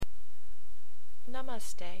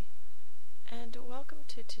Namaste, and welcome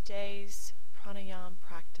to today's pranayama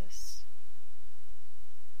practice.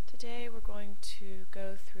 Today we're going to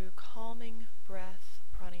go through calming breath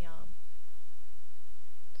pranayama.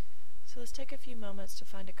 So let's take a few moments to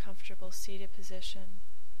find a comfortable seated position.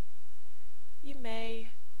 You may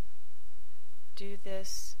do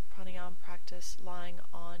this pranayama practice lying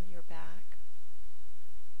on your back.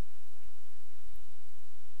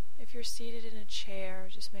 If you're seated in a chair,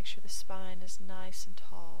 just make sure the spine is nice and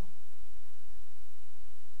tall.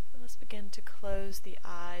 And let's begin to close the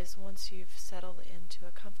eyes once you've settled into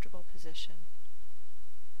a comfortable position.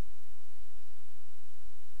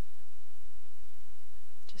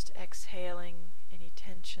 Just exhaling any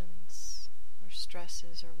tensions or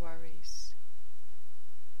stresses or worries.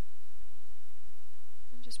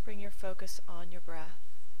 And just bring your focus on your breath.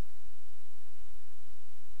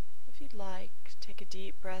 If you'd like, take a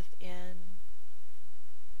deep breath in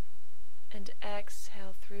and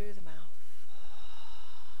exhale through the mouth.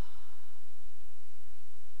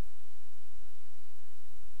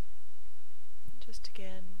 Just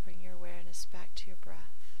again, bring your awareness back to your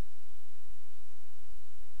breath.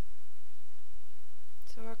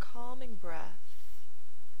 So our calming breath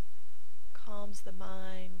calms the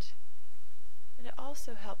mind, and it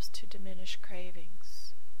also helps to diminish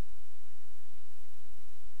cravings.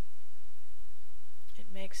 It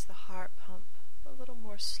makes the heart pump a little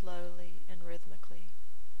more slowly and rhythmically.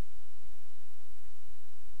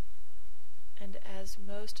 And as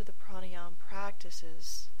most of the pranayama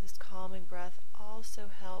practices, this calming breath also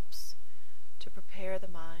helps to prepare the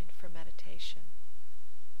mind for meditation.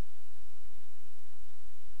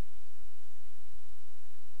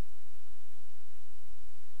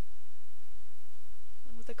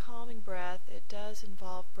 And with a calming breath, it does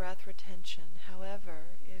involve breath retention.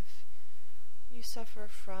 However, if you suffer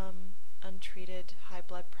from untreated high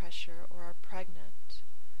blood pressure or are pregnant,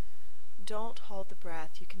 don't hold the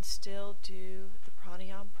breath. You can still do the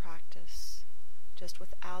pranayama practice just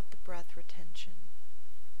without the breath retention.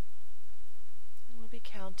 And we'll be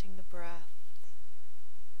counting the breath.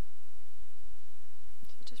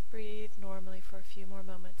 So just breathe normally for a few more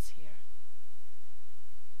moments here.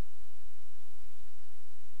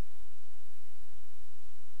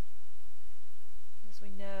 As we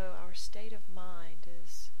know, our state of mind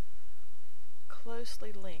is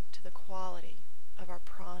closely linked to the quality of our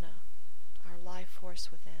prana, our life force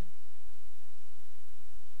within.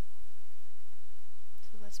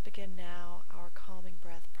 So let's begin now our calming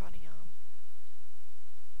breath pranayama.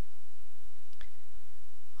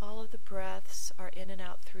 All of the breaths are in and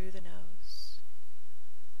out through the nose.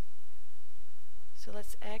 So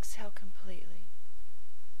let's exhale completely.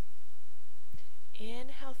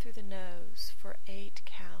 Inhale through the nose for 8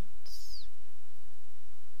 counts.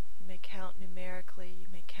 You may count numerically, you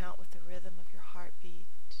may count with the rhythm of your heartbeat.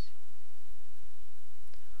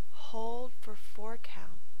 Hold for 4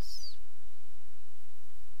 counts.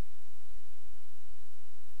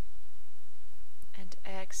 And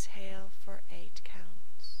exhale for 8 counts.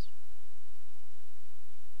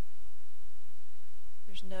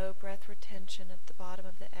 There's no breath retention at the bottom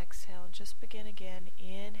of the exhale, and just begin again.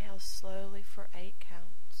 Inhale slowly for 8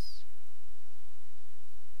 counts.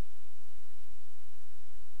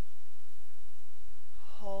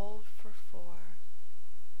 Hold for 4.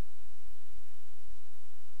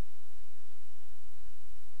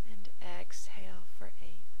 And exhale for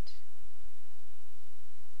 8.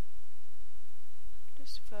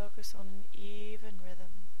 Just focus on an even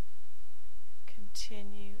rhythm.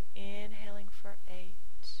 Continue inhaling for 8.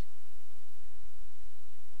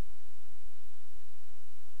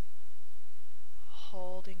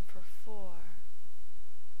 Holding for 4.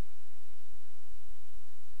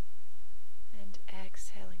 And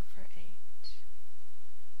exhaling for 8.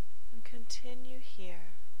 And continue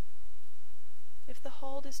here. If the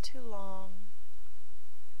hold is too long,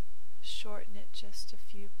 shorten it just a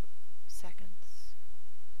few seconds.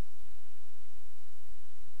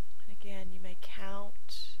 And again, you may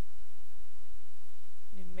count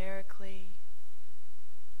numerically.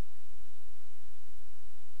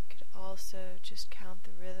 You could also just count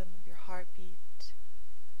the rhythm of your heartbeat.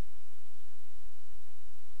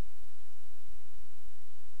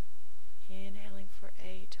 Inhaling for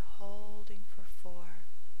 8, holding for 4,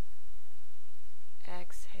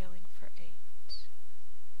 exhaling for 8.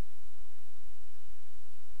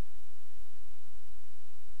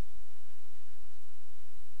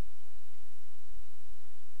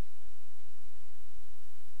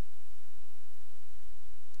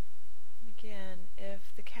 Again,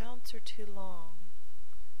 if the counts are too long,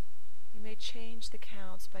 you may change the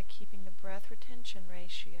counts by keeping the breath retention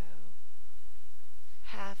ratio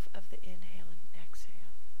half of the inhale and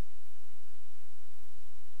exhale.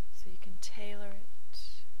 So you can tailor it.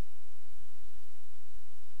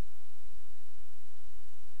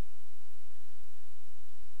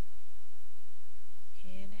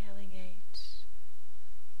 Inhaling 8,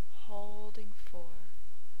 holding 4,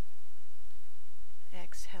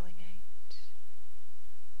 exhaling 8.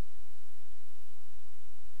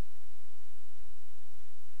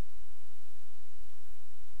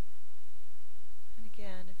 And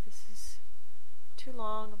again, if this is too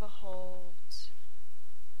long of a hold,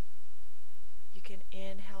 you can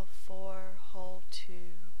inhale 4, hold 2,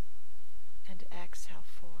 and exhale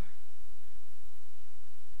 4.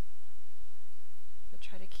 But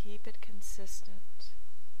try to keep it consistent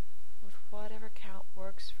with whatever count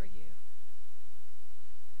works for you.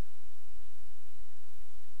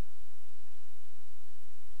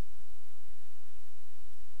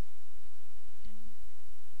 And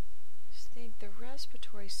just think the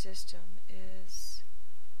respiratory system is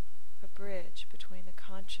a bridge between the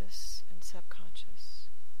conscious and subconscious.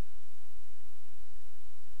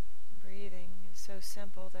 Breathing is so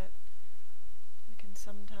simple that we can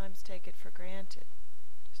sometimes take it for granted,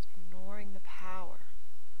 just ignoring the power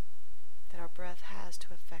that our breath has to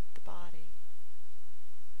affect the body.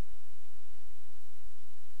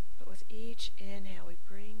 But with each inhale, we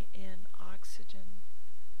bring in oxygen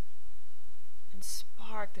and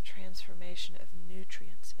spark the transformation of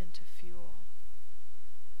nutrients into fuel.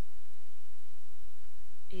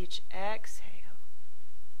 Each exhale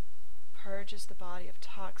purges the body of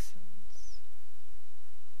toxins.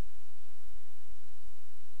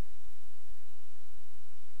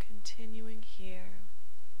 Continuing here,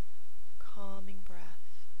 calming breath.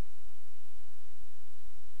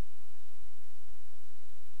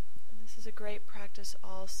 And this is a great practice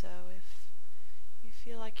also if you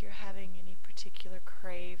feel like you're having any particular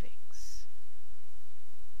cravings.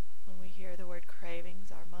 When we hear the word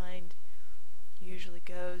cravings, our mind usually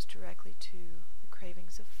goes directly to the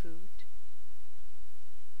cravings of food.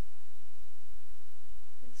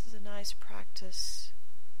 This is a nice practice,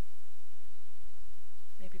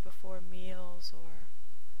 maybe before meals or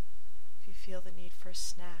if you feel the need for a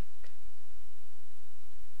snack.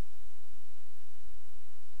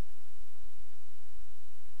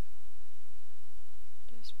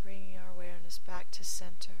 Just bringing our awareness back to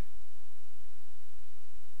center.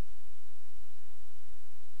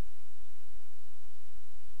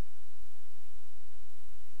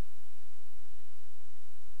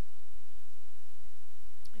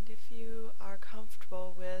 And if you are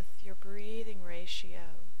comfortable with your breathing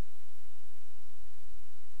ratio,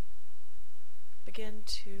 begin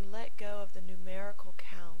to let go of the numerical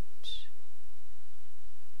count.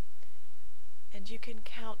 And you can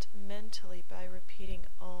count mentally by repeating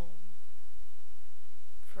Om.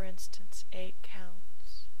 For instance, 8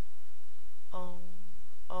 counts. Om,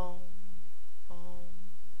 Om, Om,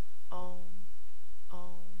 Om,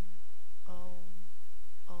 Om, Om,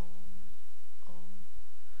 Om, Om.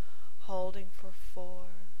 Holding for 4.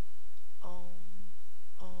 Om,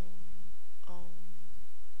 Om, Om,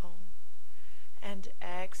 Om. And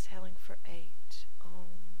exhaling for 8. Om,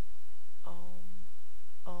 Om,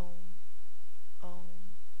 Om, Om,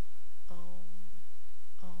 Om,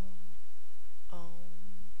 Om, Om,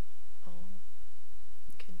 Om.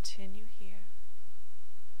 Continue here.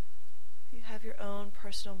 If you have your own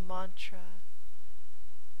personal mantra,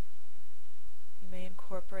 you may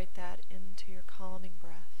incorporate that into your calming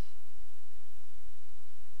breath.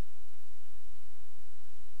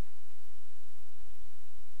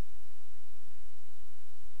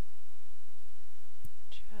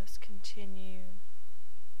 Just continue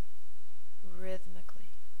rhythmically.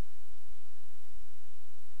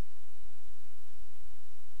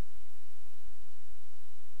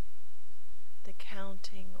 The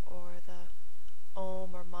counting or the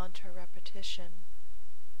Om or mantra repetition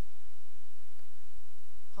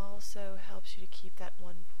also helps you to keep that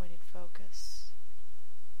one-pointed focus.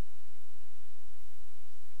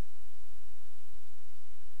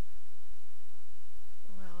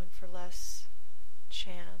 Allowing for less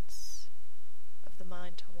chance of the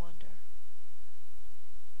mind to wander.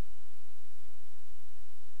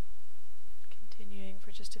 Continuing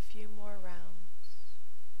for just a few more rounds.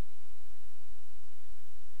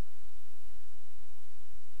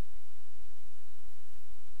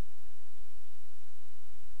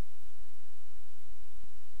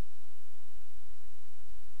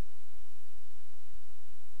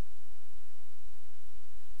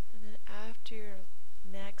 And then after your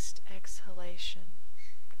next exhalation,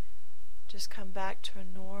 just come back to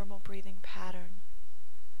a normal breathing pattern.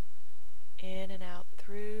 In and out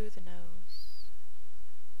through the nose.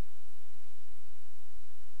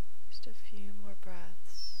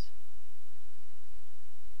 breaths.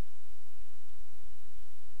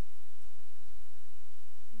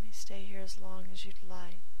 You may stay here as long as you'd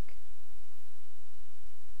like,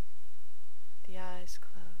 the eyes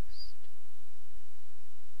closed.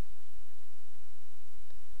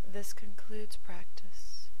 This concludes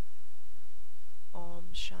practice. Om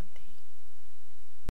Shanti.